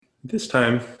This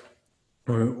time,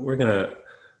 we're going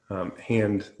to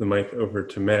hand the mic over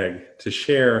to Meg to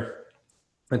share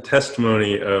a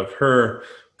testimony of her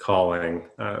calling.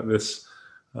 This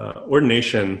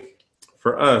ordination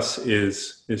for us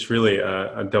is really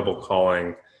a double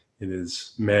calling. It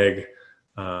is Meg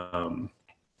um,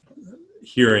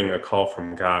 hearing a call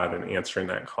from God and answering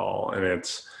that call, and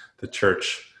it's the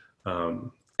church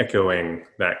echoing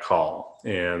that call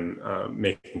and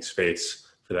making space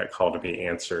for that call to be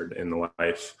answered in the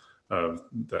life of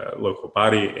the local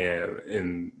body and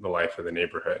in the life of the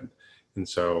neighborhood. And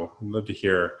so I'd love to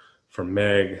hear from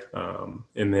Meg,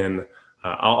 and then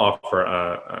I'll offer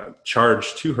a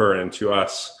charge to her and to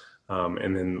us,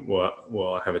 and then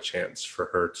we'll have a chance for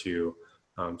her to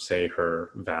say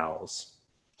her vows.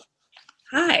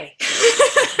 Hi.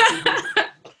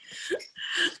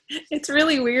 It's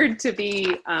really weird to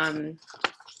be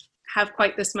have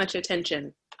quite this much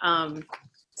attention.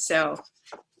 So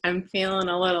I'm feeling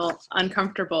a little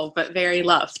uncomfortable, but very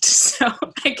loved. So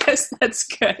I guess that's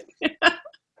good.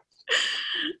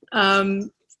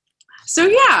 So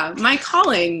yeah, my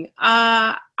calling.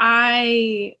 My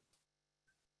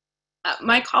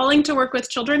calling to work with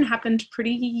children happened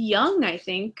pretty young, I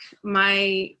think.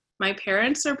 My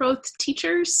parents are both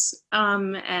teachers,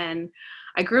 and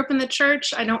I grew up in the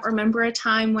church. I don't remember a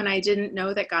time when I didn't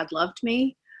know that God loved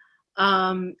me,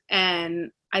 and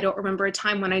I don't remember a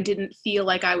time when I didn't feel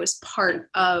like I was part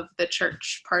of the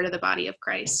church, part of the body of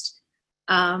Christ.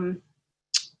 When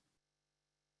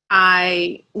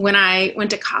I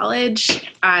went to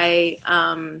college, I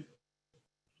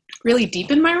really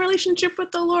deepened my relationship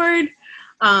with the Lord.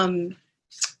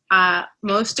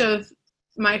 Most of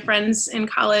my friends in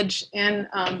college, and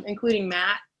including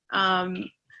Matt,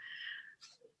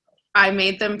 I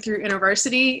made them through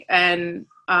InterVarsity and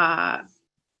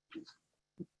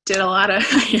did a lot of,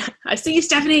 I see you,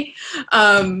 Stephanie.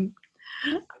 And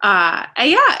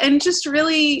just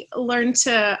really learned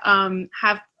to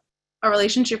have a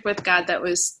relationship with God that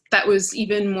was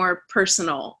even more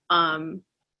personal.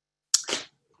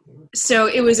 So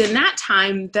it was in that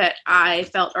time that I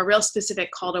felt a real specific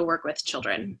call to work with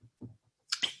children.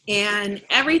 And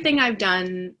everything I've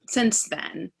done since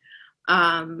then,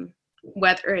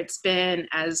 whether it's been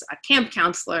as a camp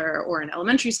counselor or an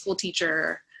elementary school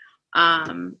teacher,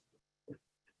 a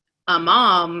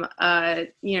mom,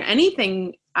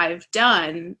 anything I've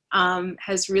done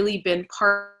has really been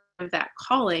part of that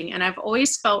calling. And I've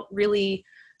always felt really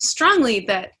strongly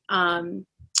that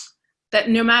that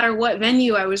no matter what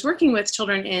venue I was working with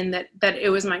children in, that it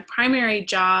was my primary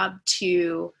job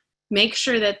to make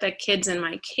sure that the kids in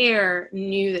my care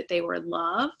knew that they were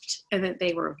loved and that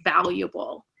they were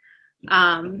valuable.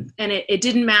 And it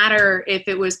didn't matter if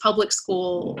it was public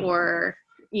school or,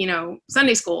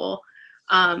 Sunday school,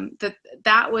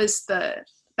 that was the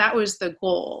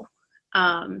goal.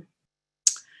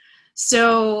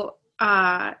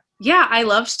 Yeah, I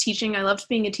loved teaching. I loved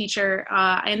being a teacher.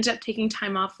 I ended up taking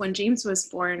time off when James was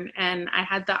born, and I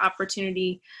had the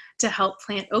opportunity to help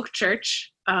plant Oak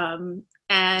Church.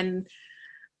 And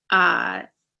I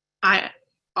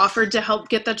offered to help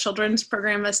get the children's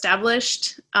program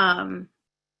established. And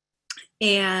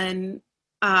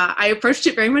I approached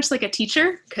it very much like a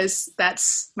teacher because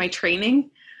that's my training.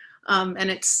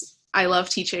 And I love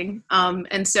teaching.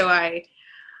 And so I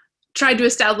tried to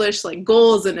establish like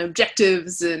goals and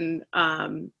objectives, and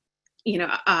I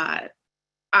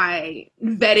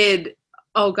vetted,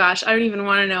 oh gosh, I don't even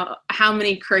want to know how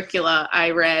many curricula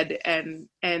I read and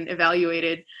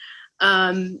evaluated,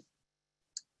 and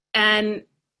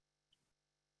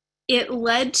it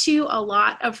led to a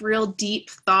lot of real deep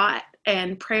thought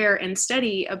and prayer and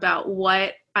study about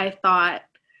what I thought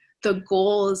the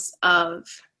goals of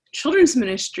children's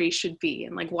ministry should be,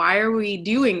 and like, why are we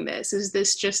doing this? Is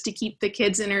this just to keep the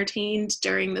kids entertained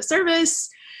during the service?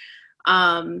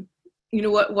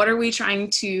 What are we trying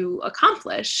to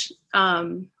accomplish?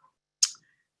 And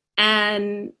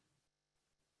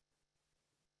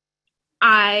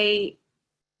I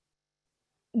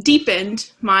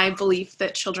deepened my belief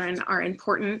that children are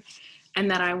important and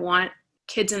that I want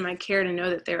kids in my care to know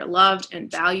that they're loved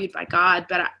and valued by God.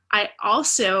 But I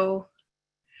also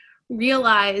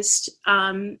realized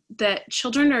that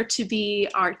children are to be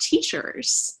our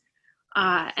teachers,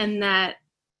 and that,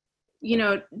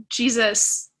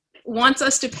 Jesus wants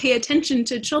us to pay attention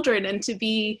to children and to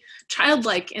be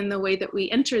childlike in the way that we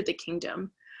enter the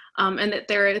kingdom, and that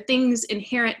there are things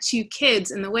inherent to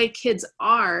kids and the way kids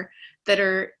are that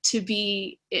are to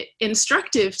be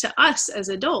instructive to us as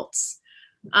adults.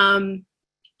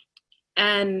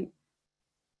 And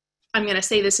I'm going to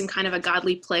say this in kind of a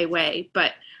godly play way,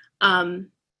 but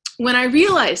when I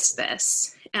realized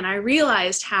this and I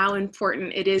realized how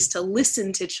important it is to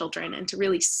listen to children and to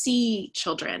really see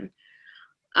children,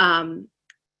 I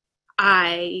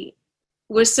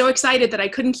was so excited that I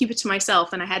couldn't keep it to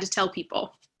myself and I had to tell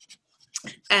people.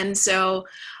 And so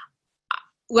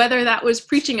whether that was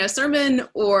preaching a sermon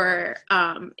or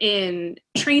in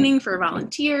training for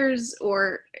volunteers,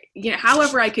 or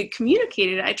however I could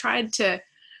communicate it, I tried to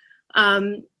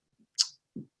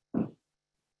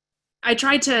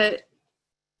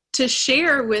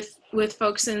share with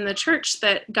folks in the church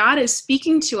that God is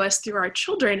speaking to us through our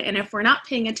children, and if we're not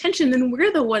paying attention, then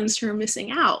we're the ones who are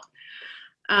missing out.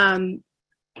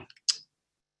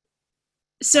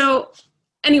 So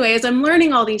anyway, as I'm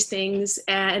learning all these things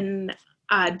and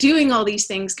doing all these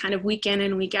things kind of week in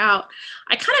and week out,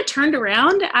 I kind of turned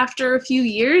around after a few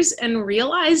years and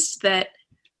realized that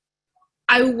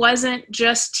I wasn't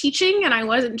just teaching and I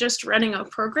wasn't just running a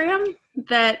program,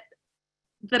 that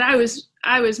I was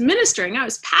ministering, I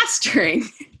was pastoring.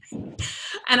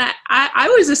 And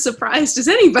I was as surprised as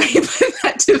anybody by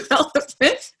that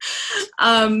development.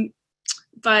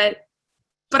 But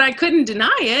I couldn't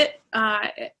deny it.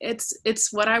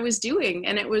 It's what I was doing,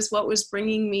 and it was what was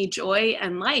bringing me joy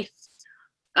and life.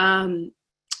 And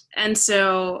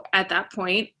so at that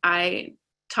point, I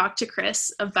talked to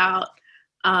Chris about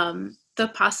the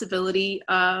possibility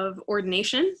of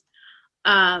ordination.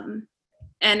 And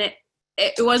it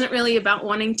wasn't really about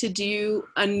wanting to do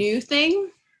a new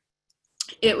thing.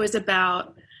 It was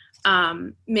about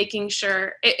making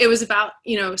sure, it was about,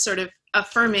 sort of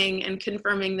affirming and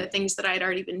confirming the things that I had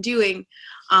already been doing,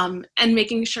 and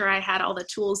making sure I had all the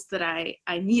tools that I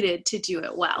needed to do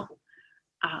it well.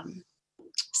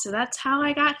 So that's how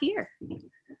I got here.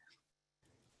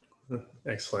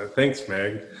 Excellent. Thanks,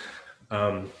 Meg.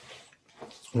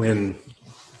 When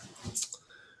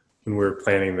we were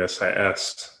planning this, I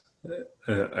asked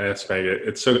Meg,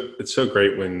 it's so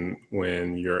great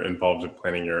when you're involved in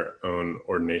planning your own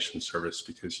ordination service,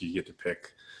 because you get to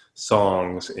pick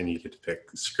songs and you get to pick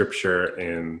scripture,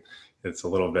 and it's a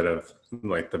little bit of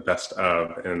like the best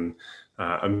of. And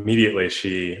immediately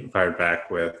she fired back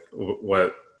with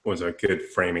what was a good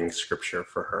framing scripture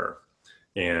for her.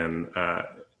 And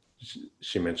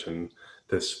she mentioned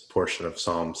this portion of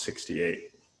Psalm 68.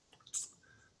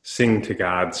 Sing to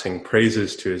God, sing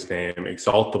praises to his name,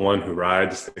 exalt the one who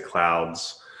rides the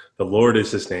clouds. The Lord is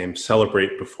his name,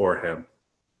 celebrate before him.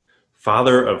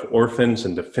 Father of orphans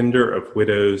and defender of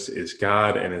widows is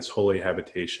God and his holy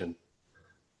habitation.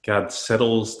 God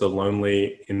settles the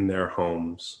lonely in their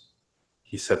homes.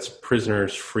 He sets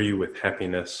prisoners free with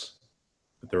happiness,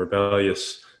 but the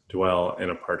rebellious dwell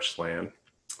in a parched land.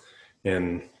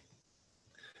 And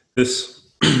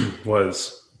this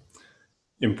was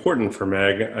important for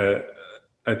Meg,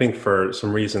 I think for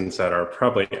some reasons that are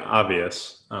probably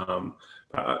obvious. I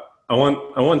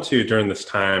want to, during this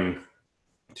time,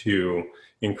 to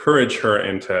encourage her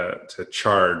and to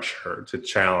charge her, to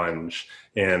challenge,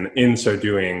 and in so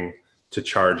doing, to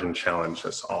charge and challenge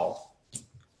us all.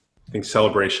 I think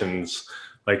celebrations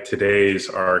like today's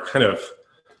are kind of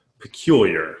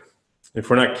peculiar. If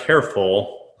we're not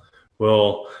careful,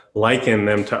 we'll liken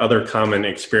them to other common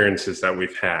experiences that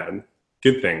we've had.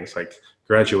 Good things like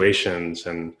graduations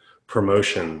and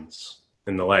promotions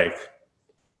and the like.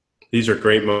 These are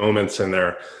great moments and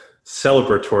they're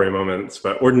celebratory moments,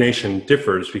 but ordination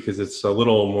differs because it's a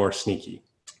little more sneaky.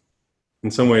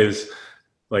 In some ways,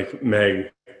 like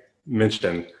Meg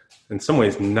mentioned, in some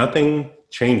ways nothing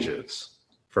changes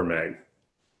for Meg.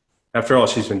 After all,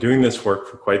 she's been doing this work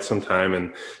for quite some time,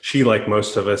 and she, like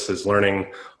most of us, is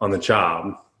learning on the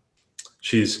job.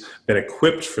 She's been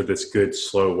equipped for this good,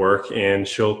 slow work, and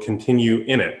she'll continue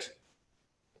in it.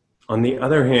 On the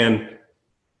other hand,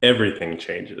 everything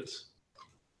changes.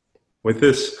 With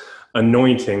this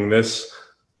anointing, this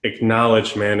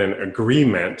acknowledgement and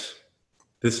agreement,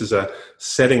 this is a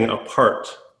setting apart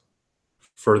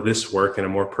for this work in a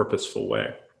more purposeful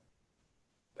way.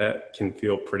 That can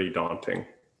feel pretty daunting.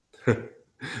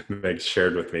 Meg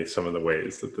shared with me some of the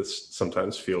ways that this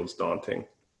sometimes feels daunting.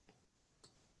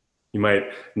 You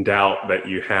might doubt that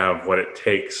you have what it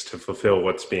takes to fulfill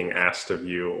what's being asked of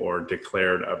you or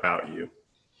declared about you.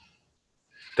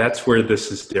 That's where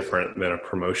this is different than a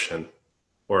promotion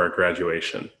or a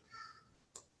graduation.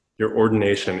 Your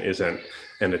ordination isn't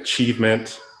an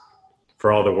achievement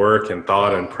for all the work and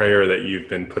thought and prayer that you've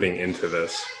been putting into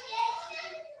this.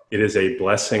 It is a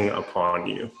blessing upon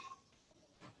you.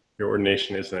 Your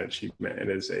ordination is an achievement. It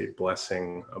is a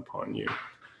blessing upon you.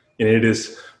 And it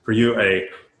is for you a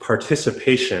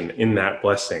participation in that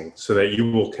blessing so that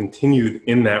you will continue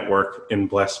in that work and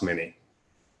bless many.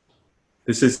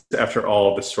 This is, after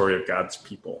all, the story of God's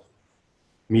people.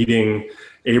 meeting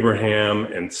Abraham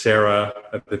and Sarah.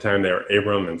 At the time, they were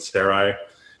Abram and Sarai.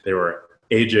 They were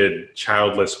aged,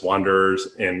 childless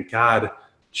wanderers, and God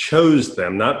chose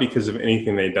them, not because of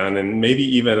anything they'd done, and maybe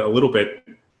even a little bit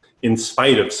in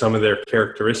spite of some of their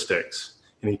characteristics.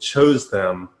 And he chose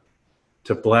them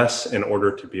to bless in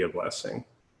order to be a blessing.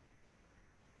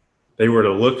 They were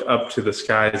to look up to the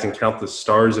skies and count the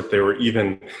stars if they were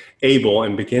even able,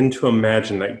 and begin to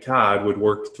imagine that God would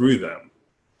work through them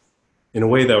in a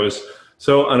way that was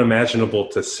so unimaginable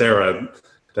to Sarah,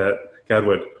 that God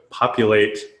would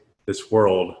populate this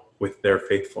world with their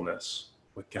faithfulness,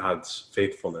 with God's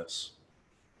faithfulness.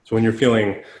 So when you're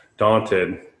feeling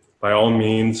daunted, by all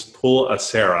means, pull a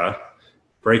Sarah,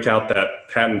 break out that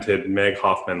patented Meg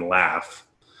Hoffman laugh.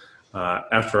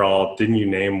 After all, didn't you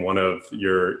name one of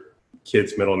your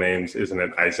kids' middle names? Isn't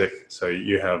it Isaac? So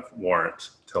you have warrant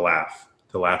to laugh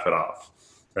it off,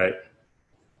 right?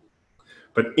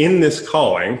 But in this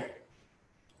calling,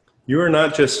 you are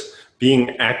not just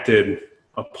being acted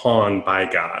upon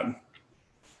by God.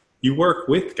 You work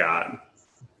with God.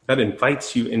 That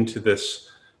invites you into this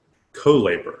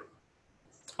co-labor,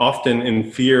 often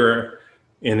in fear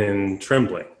and in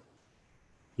trembling.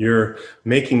 You're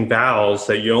making vows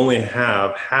that you only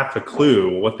have half a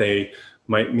clue what they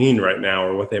might mean right now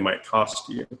or what they might cost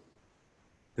you.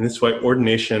 And this is why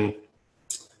ordination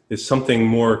is something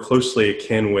more closely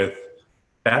akin with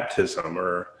baptism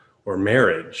or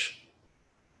marriage.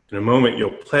 In a moment,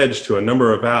 you'll pledge to a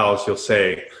number of vows. You'll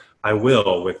say, I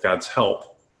will, with God's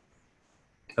help.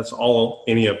 That's all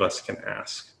any of us can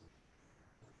ask.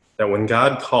 That when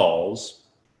God calls,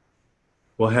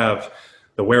 we'll have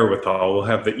the wherewithal, we'll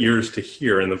have the ears to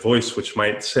hear, and the voice which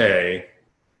might say,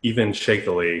 even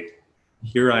shakily,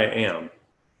 here I am.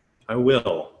 I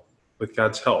will, with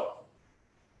God's help.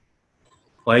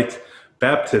 Like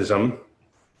baptism,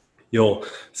 you'll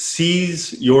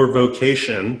seize your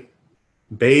vocation,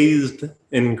 bathed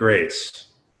in grace,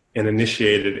 and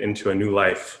initiated into a new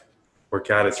life where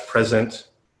God is present,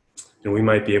 and we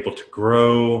might be able to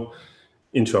grow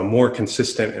into a more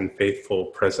consistent and faithful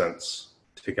presence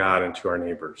to God and to our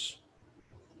neighbors,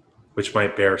 which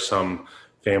might bear some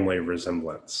family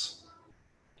resemblance.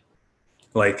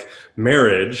 Like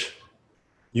marriage,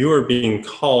 you are being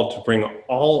called to bring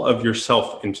all of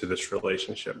yourself into this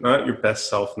relationship, not your best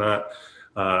self, not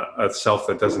a self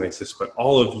that doesn't exist, but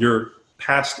all of your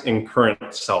past and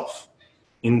current self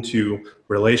into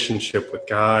relationship with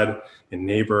God and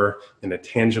neighbor in a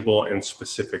tangible and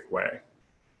specific way.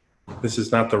 This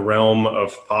is not the realm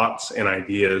of thoughts and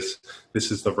ideas.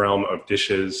 This is the realm of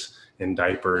dishes and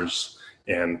diapers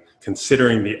and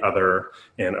considering the other,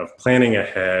 and of planning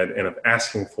ahead, and of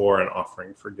asking for and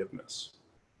offering forgiveness.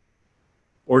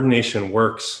 Ordination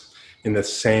works in the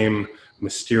same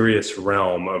mysterious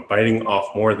realm of biting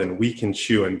off more than we can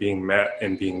chew and being met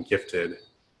and being gifted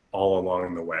all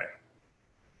along the way.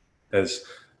 As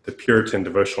the Puritan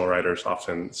devotional writers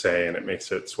often say, and it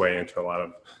makes its way into a lot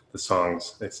of the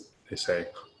songs, they say,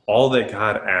 all that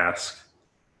God asks,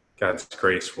 God's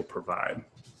grace will provide.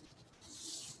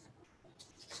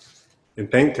 And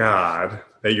thank God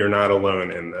that you're not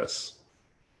alone in this.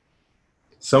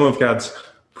 Some of God's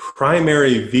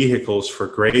primary vehicles for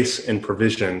grace and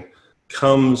provision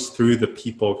comes through the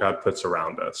people God puts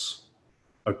around us.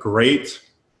 A great,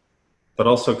 but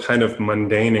also kind of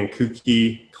mundane and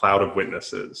kooky cloud of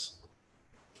witnesses.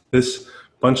 This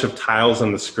bunch of tiles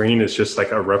on the screen is just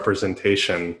like a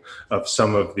representation of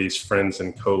some of these friends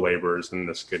and co-laborers in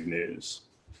this good news.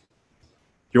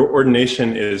 Your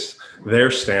ordination is their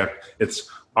stamp. It's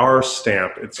our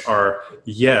stamp. It's our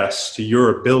yes to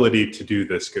your ability to do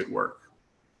this good work.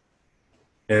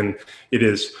 And it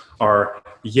is our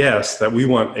yes that we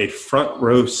want a front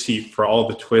row seat for all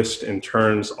the twists and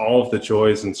turns, all of the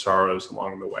joys and sorrows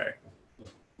along the way.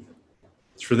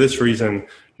 It's for this reason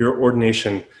your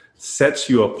ordination sets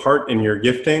you apart in your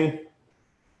gifting,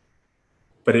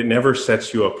 but it never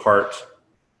sets you apart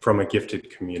from a gifted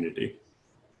community.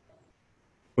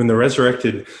 When the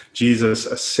resurrected Jesus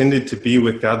ascended to be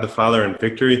with God the Father in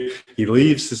victory, he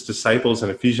leaves his disciples, in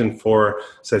Ephesians 4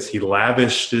 says he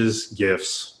lavished his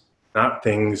gifts, not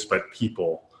things, but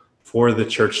people, for the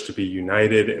church to be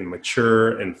united and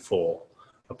mature and full.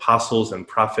 Apostles and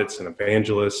prophets and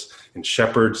evangelists and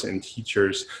shepherds and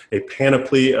teachers, a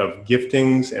panoply of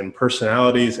giftings and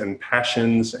personalities and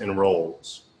passions and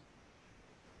roles.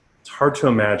 It's hard to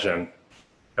imagine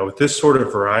that with this sort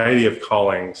of variety of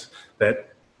callings, that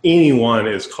anyone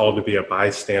is called to be a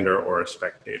bystander or a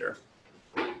spectator.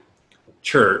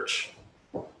 Church,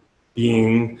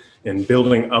 being and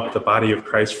building up the body of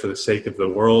Christ for the sake of the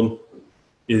world,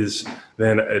 is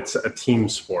then it's a team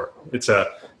sport. It's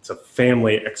a It's a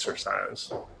family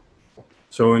exercise.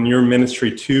 So in your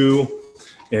ministry to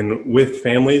and with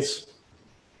families,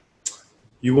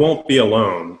 you won't be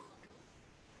alone.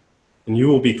 And you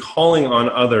will be calling on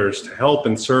others to help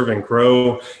and serve and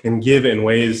grow and give in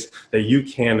ways that you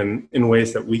can and in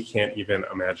ways that we can't even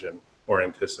imagine or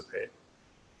anticipate.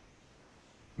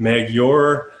 Meg,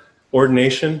 your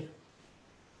ordination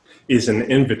is an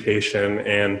invitation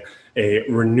and a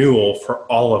renewal for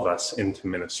all of us into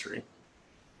ministry.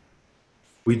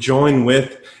 We join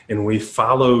with and we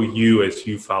follow you as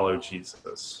you follow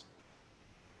Jesus.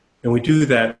 And we do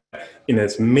that in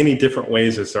as many different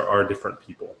ways as there are different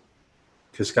people.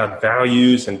 Because God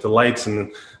values and delights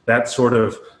in that sort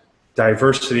of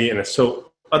diversity and is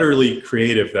so utterly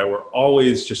creative that we're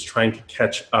always just trying to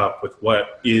catch up with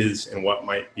what is and what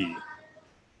might be.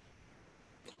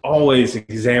 Always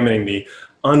examining the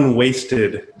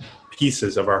unwasted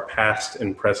pieces of our past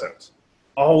and present.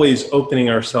 Always opening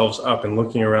ourselves up and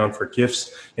looking around for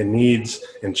gifts and needs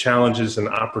and challenges and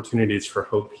opportunities for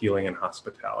hope, healing, and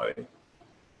hospitality.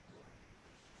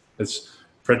 As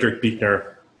Frederick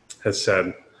Buechner has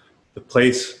said, the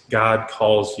place God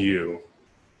calls you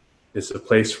is the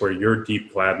place where your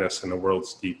deep gladness and the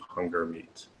world's deep hunger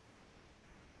meet.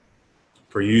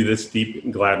 For you, this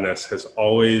deep gladness has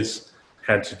always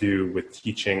had to do with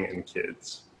teaching and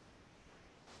kids.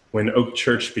 When Oak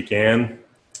Church began,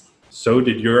 so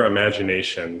did your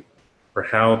imagination for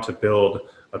how to build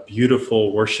a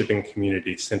beautiful worshiping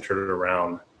community centered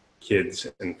around kids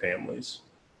and families.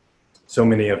 So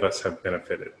many of us have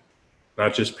benefited,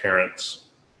 not just parents,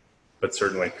 but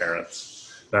certainly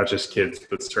parents, not just kids,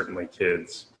 but certainly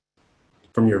kids,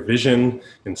 from your vision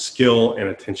and skill and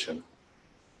attention.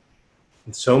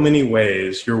 In so many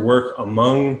ways, your work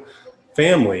among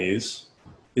families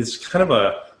is kind of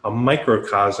a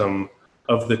microcosm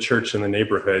of the church in the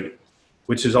neighborhood,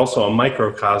 which is also a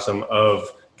microcosm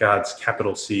of God's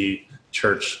capital C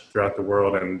church throughout the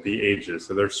world and the ages.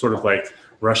 So they're sort of like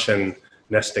Russian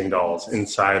nesting dolls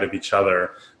inside of each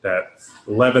other that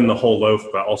leaven the whole loaf,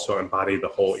 but also embody the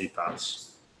whole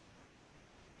ethos.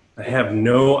 I have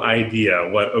no idea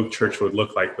what Oak Church would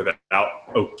look like without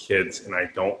Oak kids, and I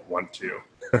don't want to.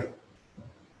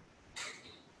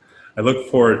 I look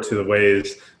forward to the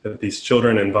ways that these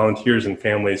children and volunteers and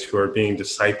families who are being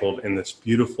discipled in this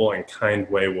beautiful and kind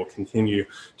way will continue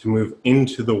to move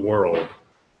into the world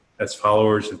as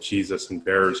followers of Jesus and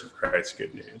bearers of Christ's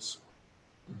good news.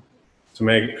 So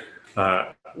Meg,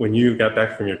 when you got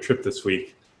back from your trip this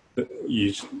week,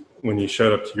 when you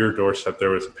showed up to your doorstep, there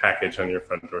was a package on your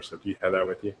front doorstep. Do you have that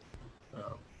with you?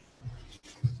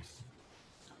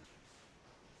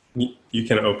 You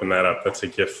can open that up. That's a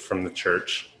gift from the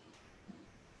church.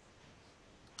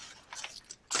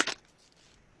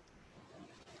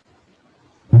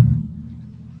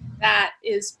 That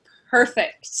is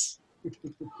perfect.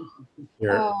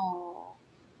 Here, Oh.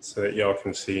 so that y'all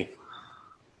can see.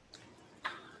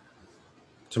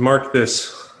 To mark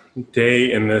this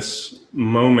day and this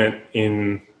moment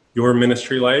in your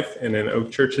ministry life and in Oak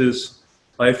Church's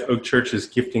life, Oak Church is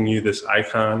gifting you this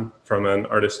icon from an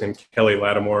artist named Kelly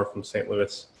Lattimore from St.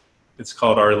 Louis. It's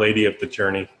called Our Lady of the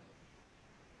Journey.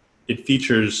 It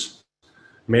features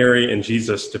Mary and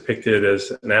Jesus depicted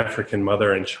as an African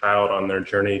mother and child on their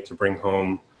journey to bring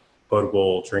home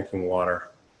potable drinking water.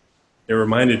 It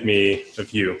reminded me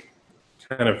of you,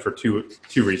 kind of for two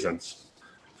reasons.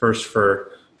 First,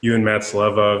 for you and Matt's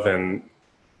love of and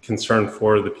concern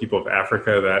for the people of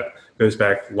Africa that goes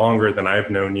back longer than I've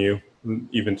known you,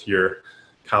 even to your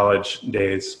college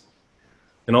days.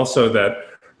 And also that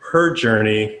her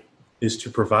journey is to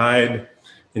provide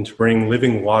and to bring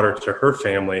living water to her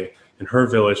family and her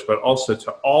village, but also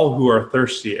to all who are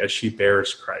thirsty as she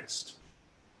bears Christ.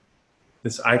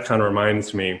 This icon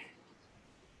reminds me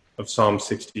of Psalm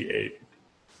 68,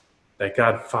 that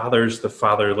God fathers the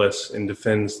fatherless and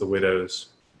defends the widows.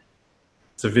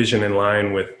 It's a vision in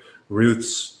line with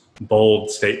Ruth's bold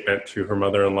statement to her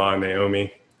mother-in-law,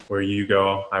 Naomi, where you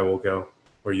go, I will go.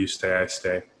 Where you stay, I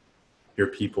stay. Your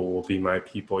people will be my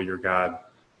people. Your God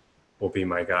will be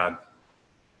my God.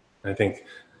 I think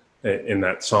in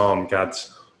that psalm,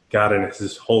 God in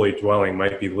his holy dwelling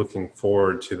might be looking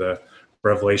forward to the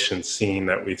Revelation scene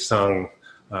that we sung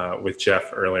with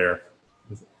Jeff earlier.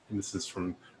 This is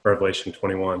from Revelation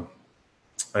 21.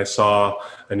 I saw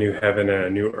a new heaven and a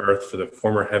new earth, for the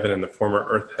former heaven and the former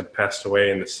earth had passed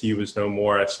away, and the sea was no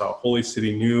more. I saw a holy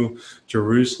city, New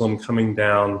Jerusalem, coming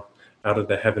down out of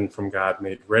the heaven from God,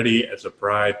 made ready as a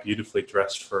bride, beautifully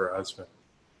dressed for her husband.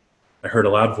 I heard a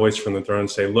loud voice from the throne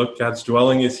say, "Look, God's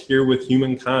dwelling is here with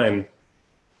humankind.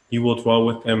 He will dwell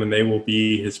with them, and they will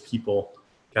be his people.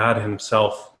 God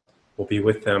himself will be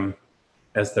with them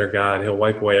as their God. He'll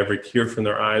wipe away every tear from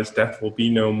their eyes. Death will be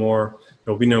no more.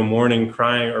 There will be no mourning,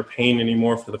 crying, or pain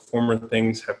anymore, for the former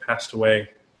things have passed away.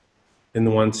 Then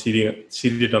the one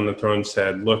seated on the throne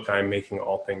said, "Look, I'm making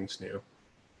all things new."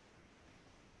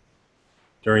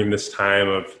 During this time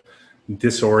of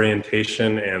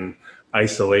disorientation and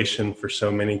isolation for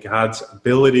so many, God's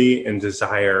ability and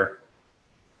desire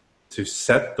to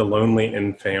set the lonely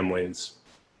in families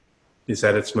is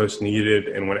at its most needed,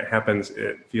 and when it happens,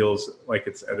 it feels like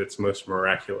it's at its most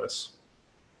miraculous.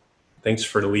 Thanks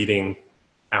for leading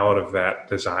out of that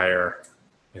desire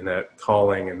and that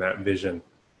calling and that vision.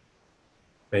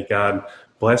 May God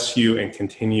bless you and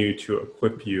continue to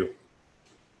equip you.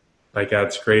 By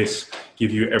God's grace,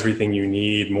 give you everything you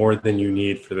need, more than you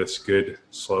need for this good,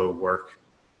 slow work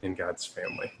in God's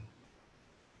family.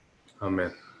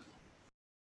 Amen.